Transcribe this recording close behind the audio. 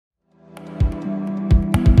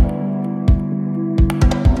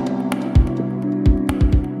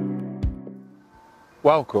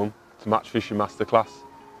Welcome to Match Fishing Masterclass.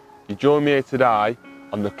 You join me here today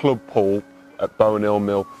on the club pool at Bonehill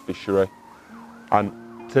Mill fishery, and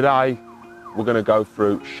today we're going to go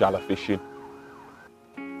through shallow fishing.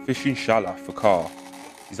 Fishing shallow for carp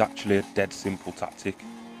is actually a dead simple tactic,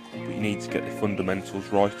 but you need to get the fundamentals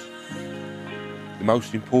right. The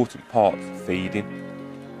most important part is feeding,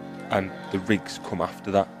 and the rigs come after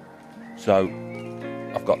that. So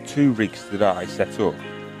I've got two rigs today set up.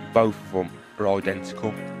 Both of them are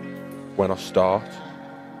identical when I start,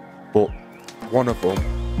 but one of them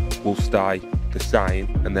will stay the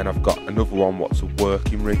same, and then I've got another one what's a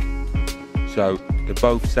working rig. So they're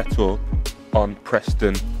both set up on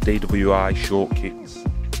Preston DWI short kits.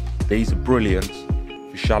 These are brilliant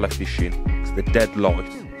for shallow fishing because they're dead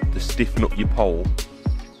light, they stiffen up your pole,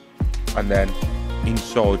 and then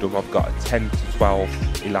inside them I've got a 10 to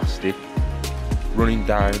 12 elastic. Running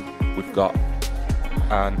down we've got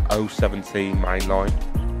an 017 main line.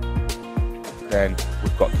 Then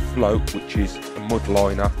we've got the float, which is a mud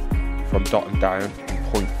liner from dot and down in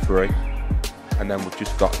 0.3, and then we've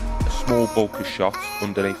just got a small bulker shot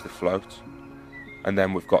underneath the float, and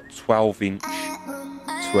then we've got 12-inch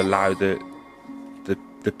to allow the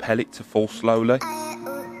pellet to fall slowly,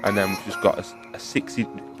 and then we've just got a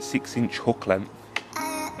 6-inch hook length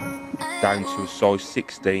down to a size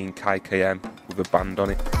 16 kkm with a band on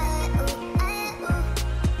it.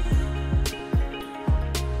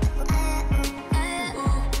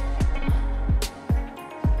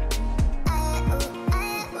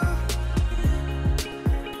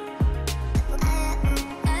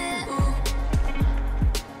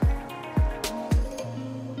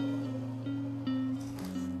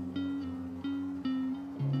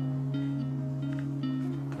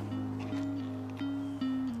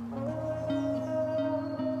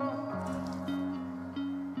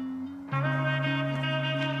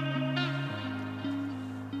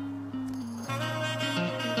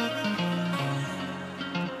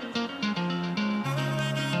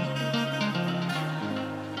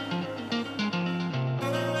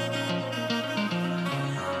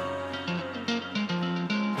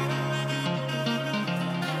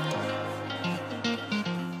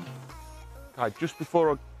 Okay, just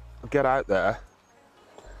before I get out there,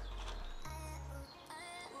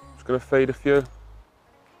 I'm just going to feed a few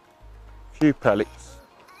pellets,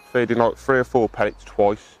 feeding like 3 or 4 pellets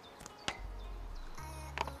twice,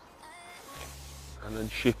 and then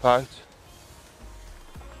ship out.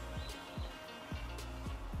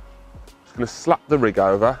 Just going to slap the rig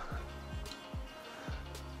over.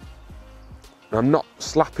 And I'm not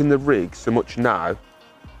slapping the rig so much now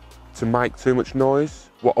to make too much noise.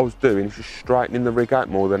 What I was doing is just straightening the rig out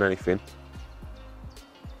more than anything.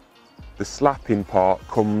 The slapping part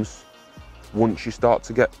comes once you start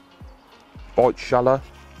to get bite shallow.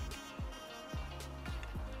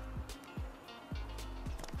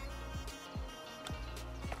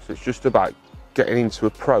 So it's just about getting into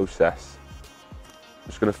a process. I'm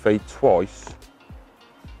just going to feed twice,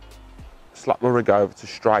 slap my rig over to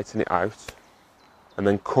straighten it out, and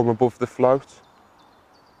then come above the float.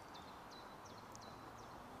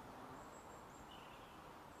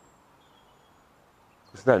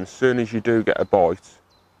 Because then, as soon as you do get a bite,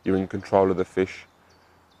 you're in control of the fish.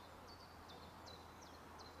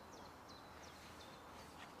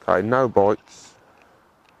 Okay, no bites.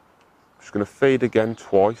 I'm just going to feed again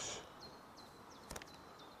twice.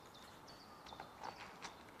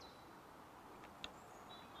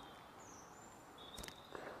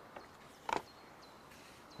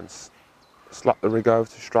 And slap the rig over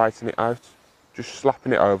to straighten it out. Just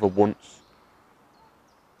slapping it over once.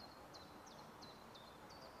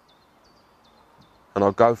 And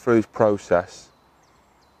I'll go through this process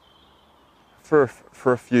for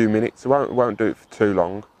a few minutes. I won't do it for too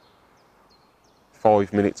long,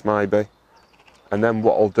 5 minutes maybe. And then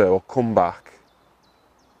what I'll do, I'll come back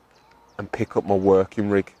and pick up my working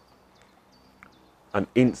rig, and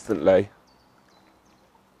instantly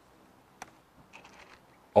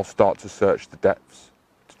I'll start to search the depths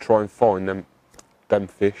to try and find them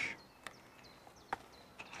fish.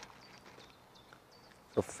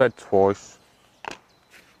 So I've fed twice.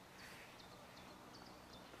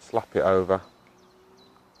 Slap it over.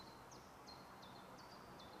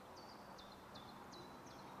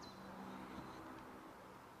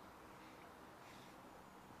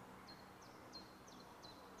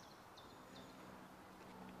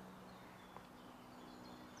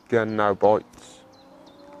 Again, no bites.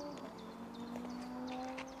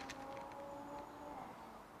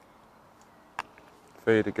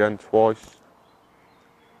 Feed again twice.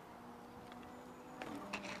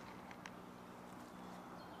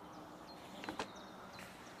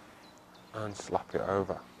 and slap it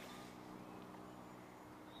over.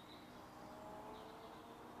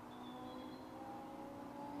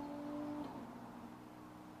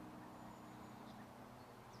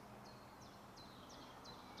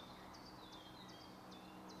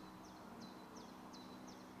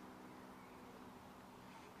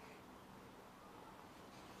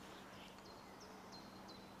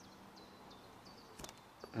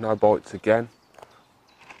 No bites again.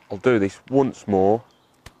 I'll do this once more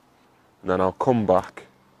and then I'll come back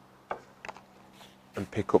and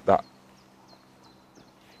pick up that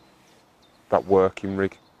working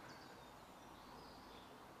rig.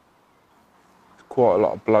 There's quite a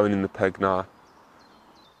lot of blowing in the peg now.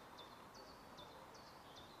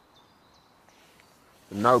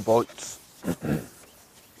 And no bites. Let's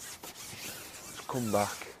come back.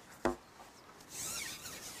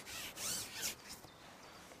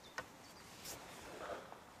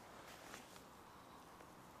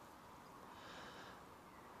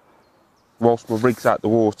 Whilst my rig's out the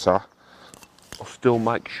water, I'll still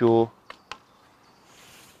make sure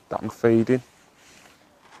that I'm feeding.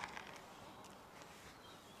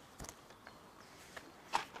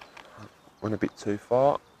 Went a bit too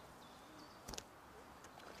far.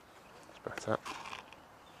 It's better.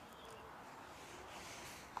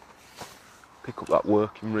 Pick up that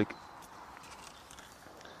working rig.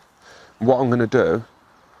 What I'm going to do,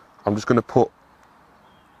 I'm just going to put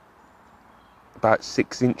about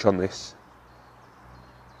 6 inch on this.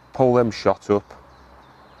 Pull them shot up.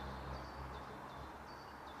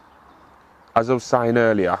 As I was saying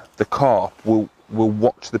earlier, the carp will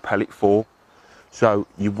watch the pellet fall, so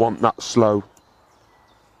you want that slow,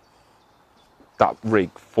 that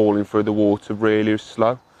rig falling through the water really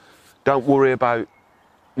slow. Don't worry about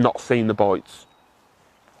not seeing the bites.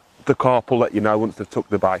 The carp will let you know once they've took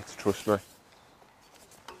the bait, trust me.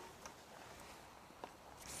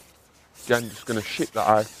 Again, just going to ship that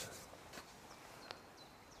out.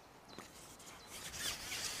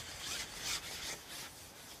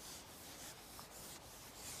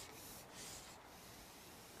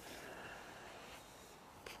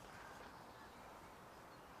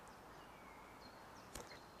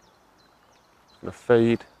 Going to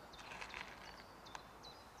feed.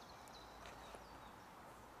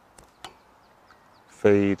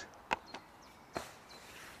 Feed.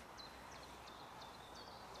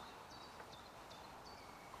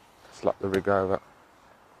 Slap the rig over.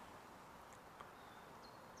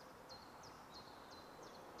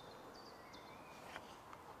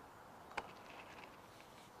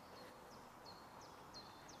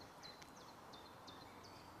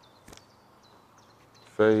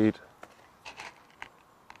 Feed.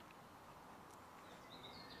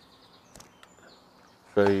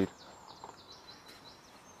 Feed.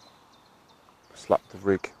 Slap the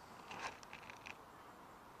rig.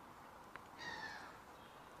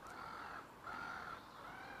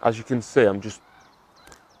 As you can see, I'm just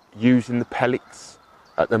using the pellets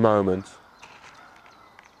at the moment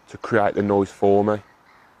to create the noise for me.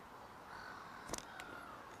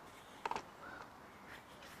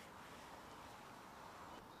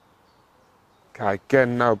 Okay,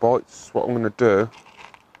 again, no bites. What I'm going to do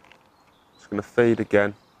is going to feed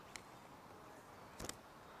again.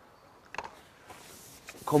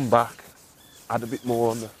 Come back, add a bit more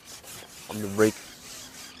on the rig.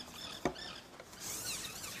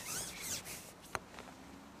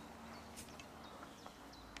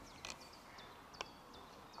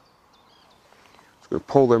 Just going to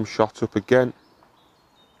pull them shot up again.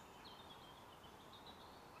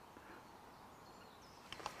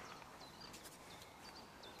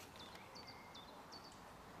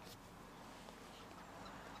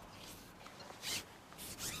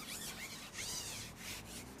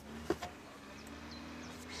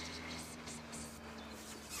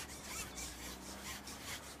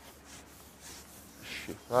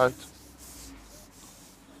 Out.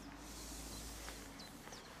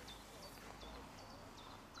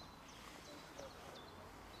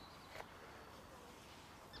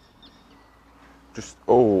 Just,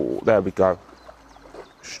 oh, there we go.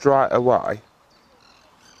 Straight away.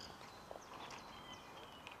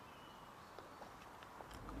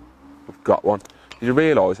 We've got one. Did you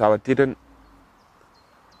realise how I didn't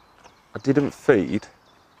feed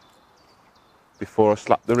before I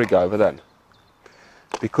slapped the rig over then?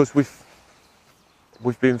 Because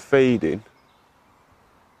we've been feeding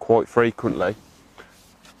quite frequently,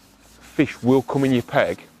 fish will come in your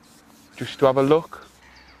peg just to have a look.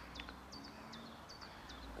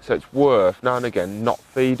 So it's worth now and again not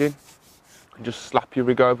feeding and just slap your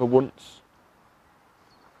rig over once.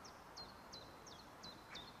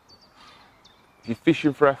 If you're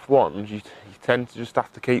fishing for F1s, you tend to just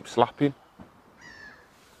have to keep slapping.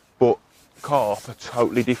 carp are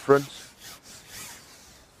totally different.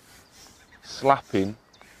 Slapping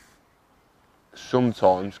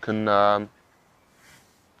sometimes can have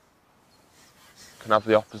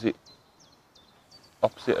the opposite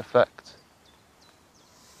effect.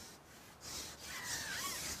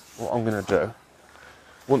 What I'm going to do,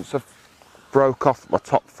 once I've broke off my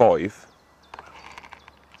top 5,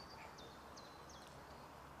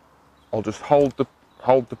 I'll just hold the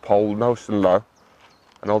pole nice and low,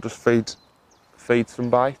 and I'll just feed some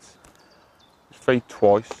bait. Just feed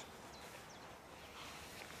twice.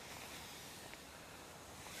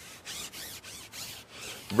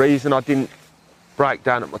 Reason I didn't break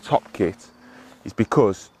down at my top kit is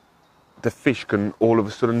because the fish can all of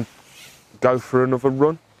a sudden go for another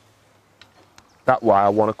run. That way I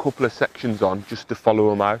want a couple of sections on just to follow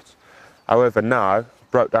them out. However, now I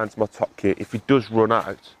broke down to my top kit, if he does run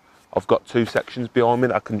out, I've got 2 sections behind me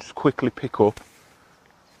that I can just quickly pick up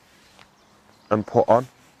and put on.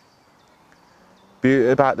 Beauty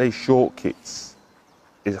about these short kits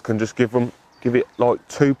is I can just give it like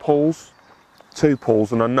 2 pulls,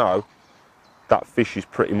 and I know that fish is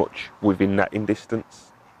pretty much within netting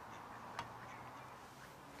distance.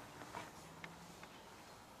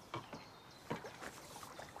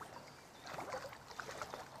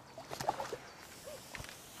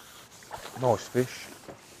 Nice fish.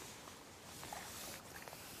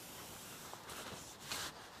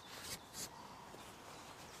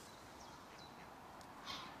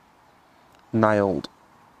 Nailed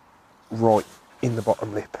right in the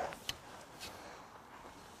bottom lip.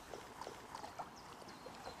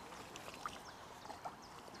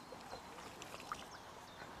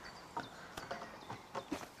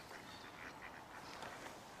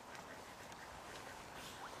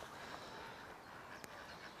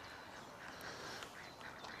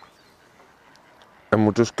 And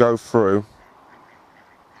we'll just go through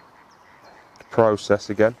the process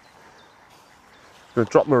again. I'm going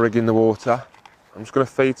to drop my rig in the water. I'm just going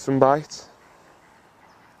to feed some bait.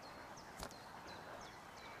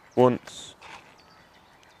 Once.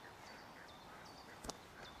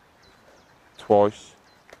 Twice.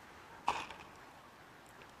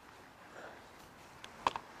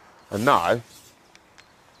 And now, if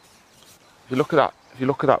you look at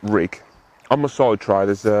that rig, on my side tray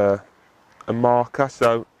there's a marker,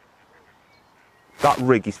 so that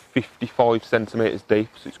rig is 55 centimetres deep,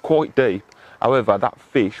 so it's quite deep. However, that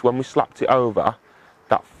fish, when we slapped it over,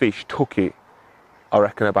 that fish took it, I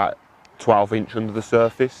reckon, about 12 inch under the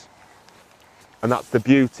surface. And that's the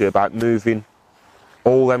beauty about moving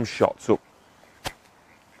all them shots up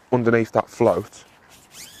underneath that float,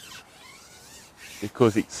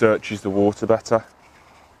 because it searches the water better.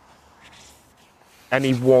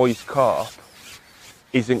 Any wise carp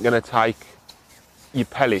isn't going to take your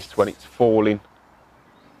pellet when it's falling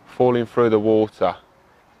through the water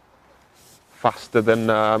faster than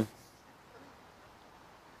the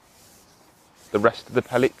rest of the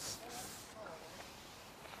pellets.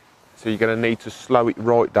 So you're going to need to slow it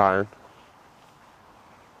right down.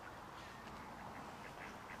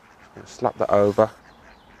 Just going to slap that over.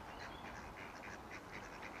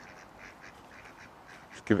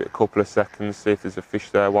 Just give it a couple of seconds, see if there's a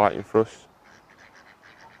fish there waiting for us.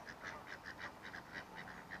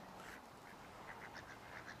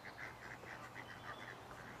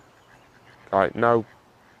 Right, no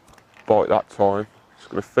bite that time. Just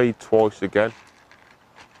going to feed twice again.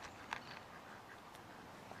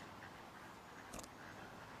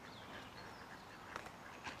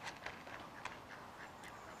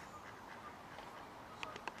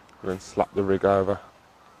 And then slap the rig over.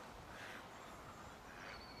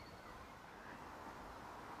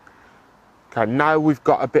 Okay, now we've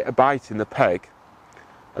got a bit of bait in the peg,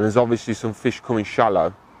 and there's obviously some fish coming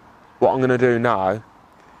shallow. What I'm going to do now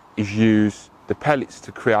is use the pellets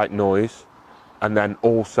to create noise, and then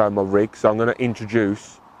also my rig. So I'm going to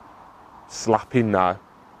introduce slapping now.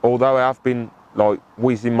 Although I have been like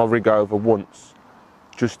whizzing my rig over once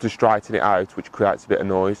just to straighten it out, which creates a bit of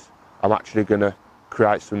noise, I'm actually going to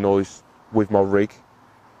create some noise with my rig.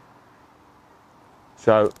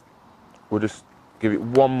 So we'll just give it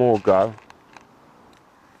one more go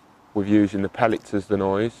with using the pellets as the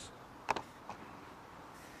noise.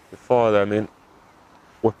 You fire them in,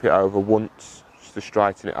 whip it over once just to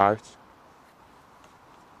straighten it out.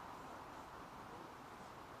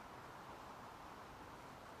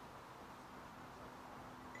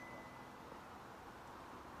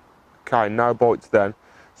 Okay, no bites then.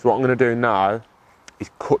 So what I'm going to do now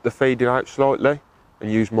is cut the feeding out slightly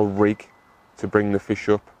and use my rig to bring the fish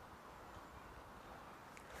up.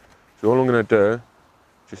 So all I'm going to do,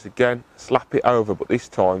 just again, slap it over, but this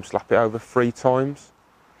time slap it over 3 times.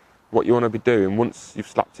 what you want to be doing once you've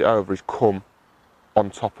slapped it over is come on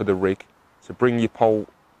top of the rig. So bring your pole,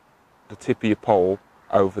 the tip of your pole,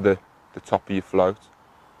 over the top of your float.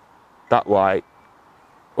 That way,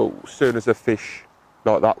 as soon as a fish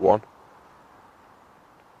like that one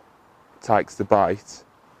takes the bait,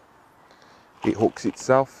 it hooks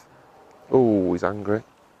itself. Oh, he's angry.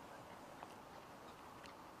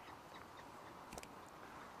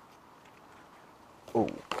 Oh.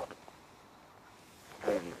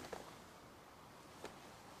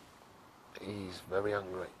 He's very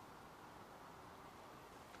hungry.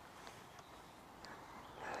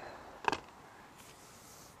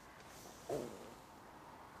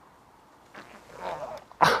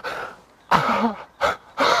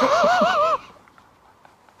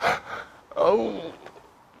 Oh.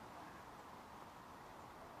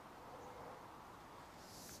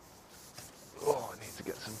 Oh, I need to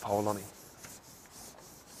get some pole on him.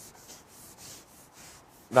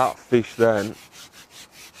 That fish then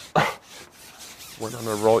went on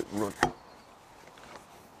a right run.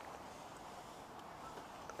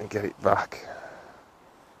 And get it back.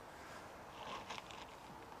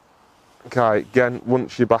 Okay, again,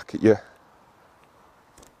 once you're back at your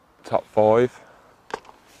top 5,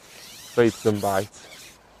 feed some bait.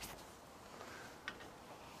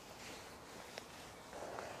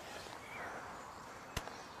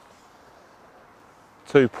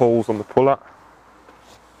 Two pulls on the puller.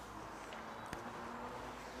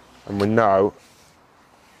 And we know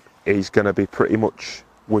he's going to be pretty much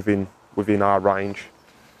within our range.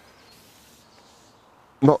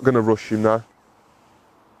 Not going to rush him though.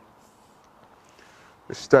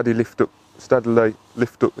 Just steadily lift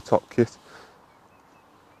up the top kit.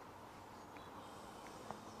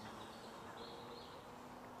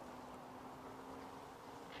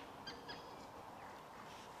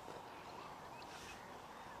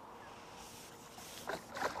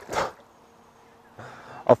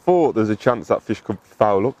 I thought there's a chance that fish could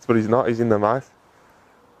foul up, but he's not, he's in the mouth.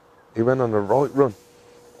 He went on a right run.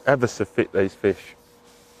 Ever so fit, these fish.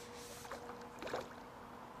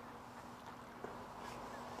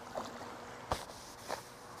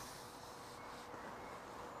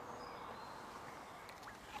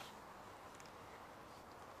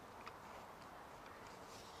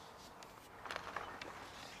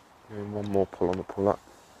 And one more pull on the puller.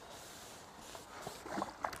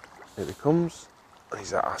 Here he comes.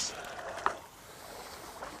 He's at us.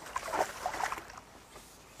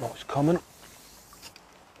 Most common.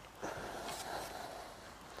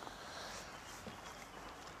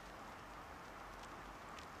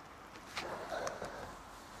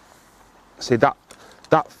 See, that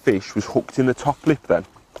fish was hooked in the top lip then.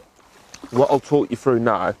 What I'll talk you through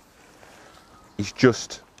now is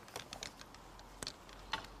just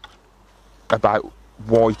about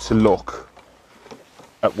why to look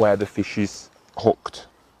at where the fish is hooked.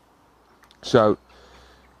 So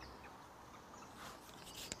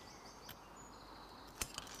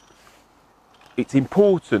it's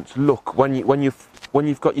important to look when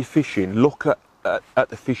you've got your fish in. Look at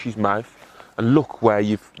the fish's mouth and look where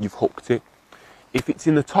you've hooked it. If it's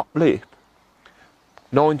in the top lip,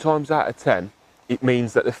 9 times out of 10, it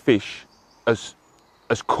means that the fish has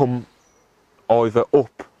come either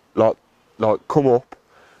up, like come up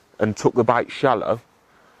and took the bait shallow,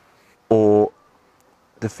 or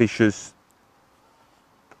the fish has,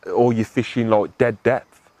 or you're fishing like dead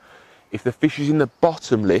depth. If the fish is in the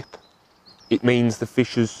bottom lip, it means the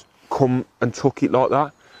fish has come and took it like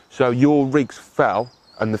that. So your rig's fell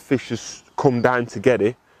and the fish has come down to get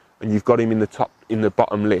it, and you've got him in the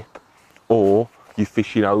bottom lip, or you're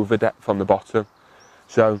fishing over depth on the bottom.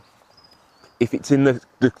 So if it's in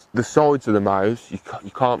the sides of the mouths,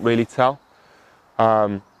 you can't really tell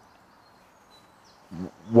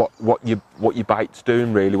what your bait's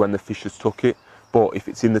doing really when the fish has took it. But if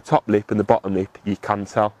it's in the top lip and the bottom lip, you can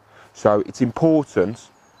tell. So it's important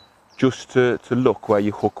just to look where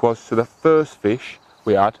your hook was. So the first fish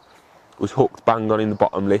we had was hooked bang on in the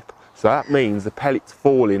bottom lip. So that means the pellet's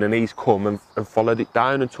falling and he's come and followed it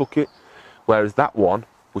down and took it. Whereas that one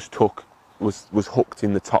was hooked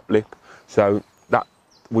in the top lip. So that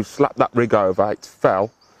we've slapped that rig over, it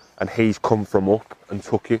fell, and he's come from up and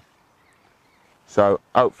took it. So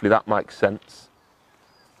hopefully that makes sense.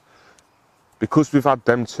 Because we've had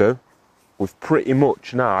them two, we've pretty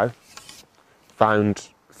much now found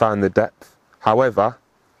the depth. However,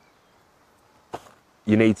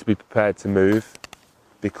 you need to be prepared to move,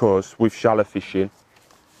 because with shallow fishing,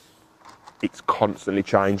 it's constantly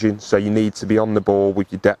changing. So you need to be on the ball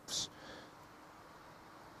with your depths.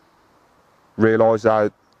 Realise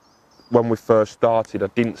how, when we first started, I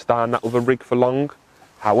didn't stay on that other rig for long.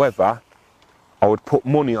 However, I would put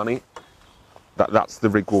money on it that that's the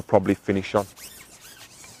rig we'll probably finish on.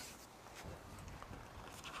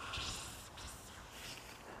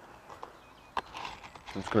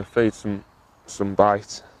 I'm just going to feed some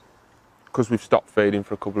bait. Because we've stopped feeding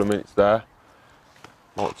for a couple of minutes there,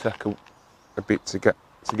 might take a bit to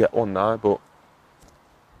get one now, but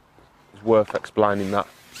it's worth explaining that.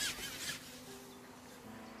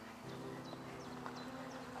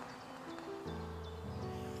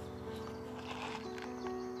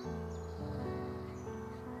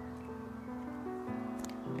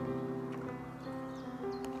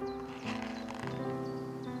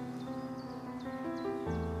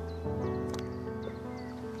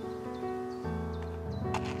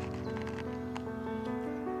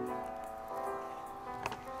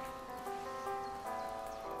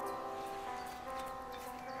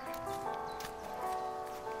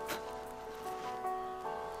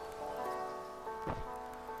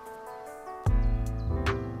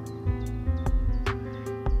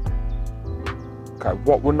 Okay,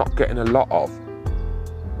 what we're not getting a lot of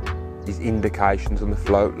is indications on the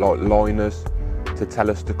float, like liners, to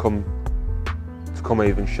tell us to come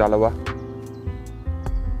even shallower.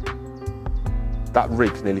 That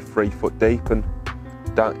rig's nearly 3 foot deep, and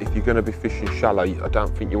if you're going to be fishing shallow, I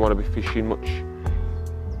don't think you want to be fishing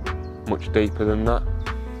much deeper than that.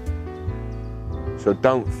 So I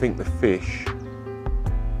don't think the fish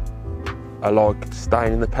are like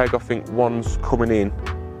staying in the peg. I think one's coming in,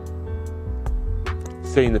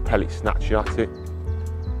 seeing the pellet, snatching at it.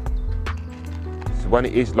 So when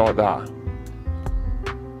it is like that,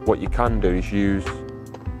 what you can do is use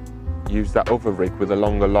that other rig with a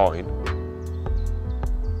longer line.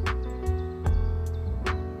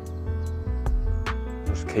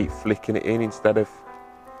 Just keep flicking it in instead of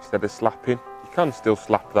slapping. You can still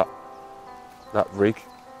slap that rig,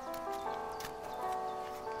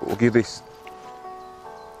 but we'll give this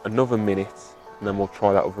another minute and then we'll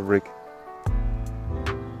try that other rig.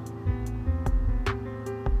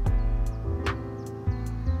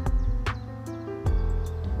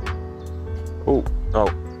 Oh,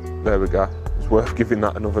 there we go. It's worth giving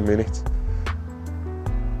that another minute.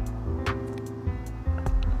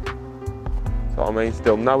 So I mean,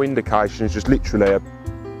 still no indications, just literally a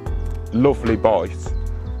lovely bite,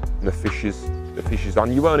 and the fish is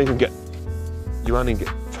on. You won't even get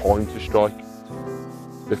time to strike.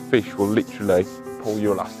 The fish will literally pull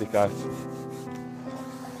your elastic out.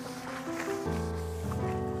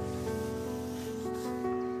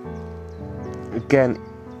 Again,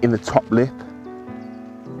 in the top lip.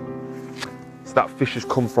 So that fish has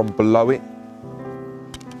come from below it,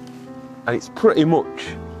 and it's pretty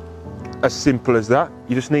much as simple as that.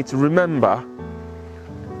 You just need to remember,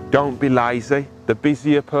 don't be lazy. The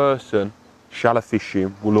busier person shallow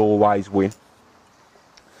fishing will always win.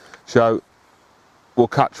 So we'll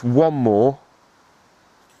catch one more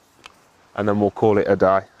and then we'll call it a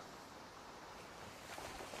day.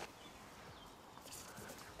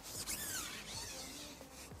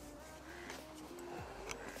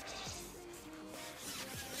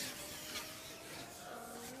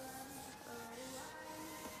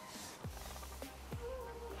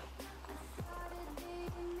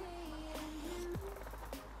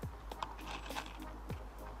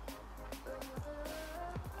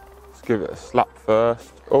 Give it a slap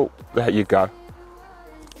first. Oh, there you go.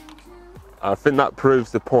 I think that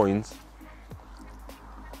proves the point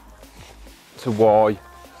to why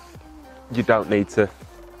you don't need to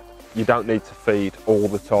feed all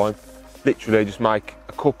the time. Literally just make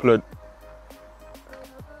a couple of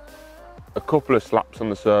slaps on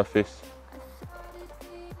the surface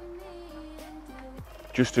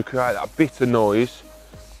just to create that bit of noise,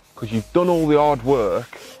 because you've done all the hard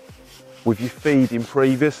work with your feeding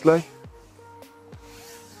previously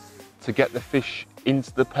to get the fish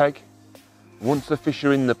into the peg. Once the fish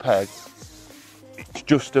are in the peg, it's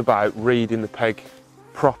just about reading the peg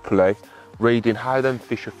properly, reading how them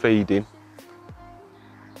fish are feeding,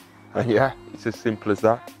 and yeah, it's as simple as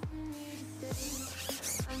that.